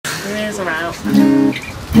Your ears are out.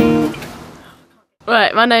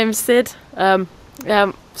 Right, my name's Sid.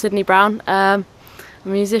 Cydney Brown. I'm a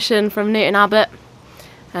musician from Newton Abbot,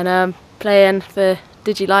 and I'm playing for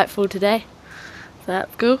Digilightful today. So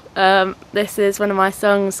that's cool. This is one of my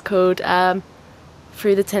songs called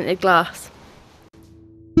Through the Tinted Glass.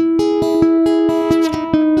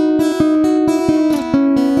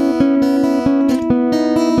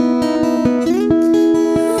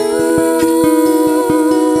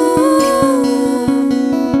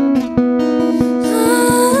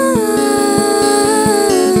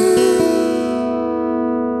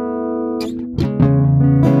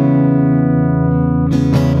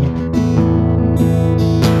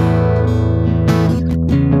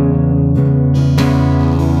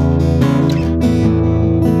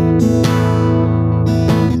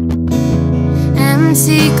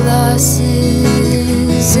 Empty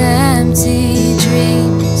glasses, empty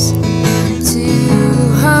dreams. To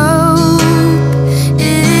hope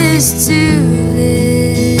is to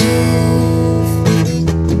live.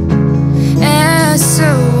 Air so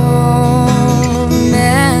warm,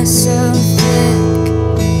 air so thick.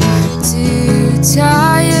 Too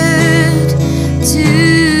tired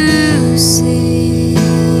to sleep.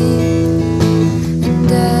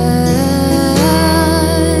 And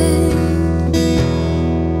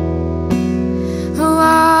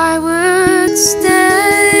I would stay.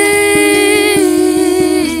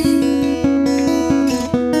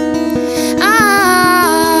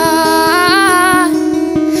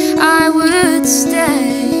 I would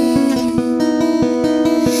stay.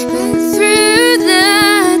 But through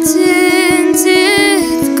that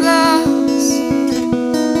tinted glass,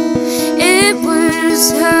 it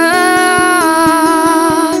was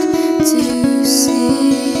hard to see.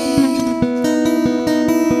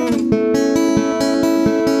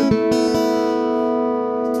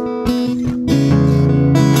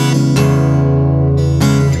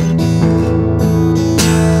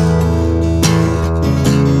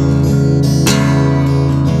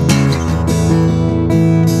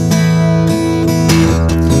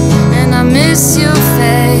 Miss your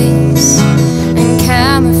face and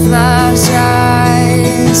camouflage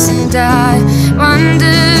eyes, and I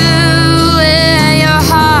wonder where your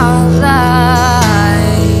heart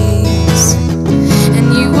lies.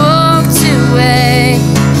 And you walked away,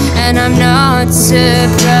 and I'm not surprised,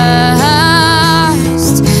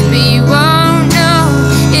 but you won't know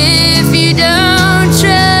if you don't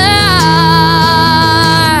try.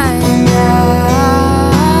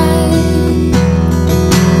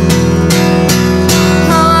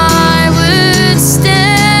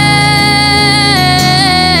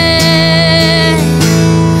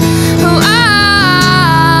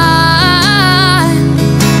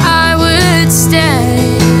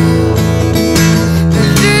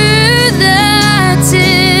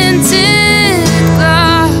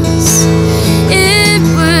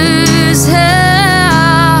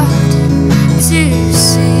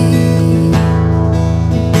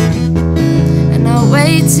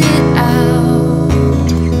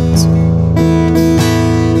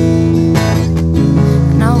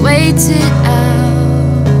 Wait it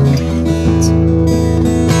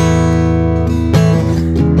out,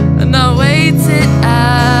 and I'll wait it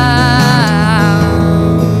out,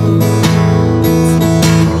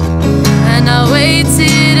 and I'll wait it out,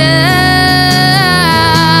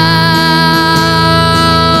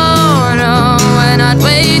 oh, and I'd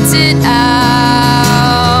wait it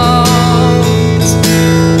out,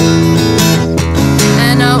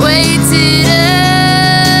 and I'll wait it out.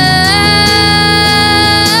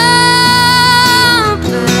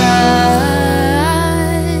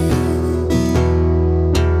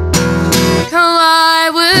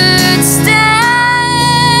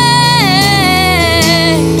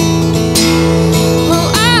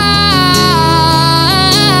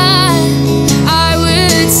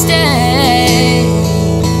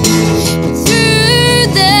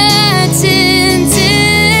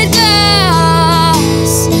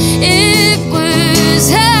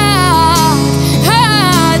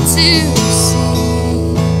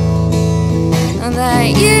 That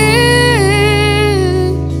you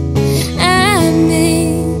and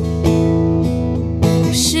me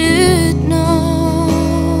should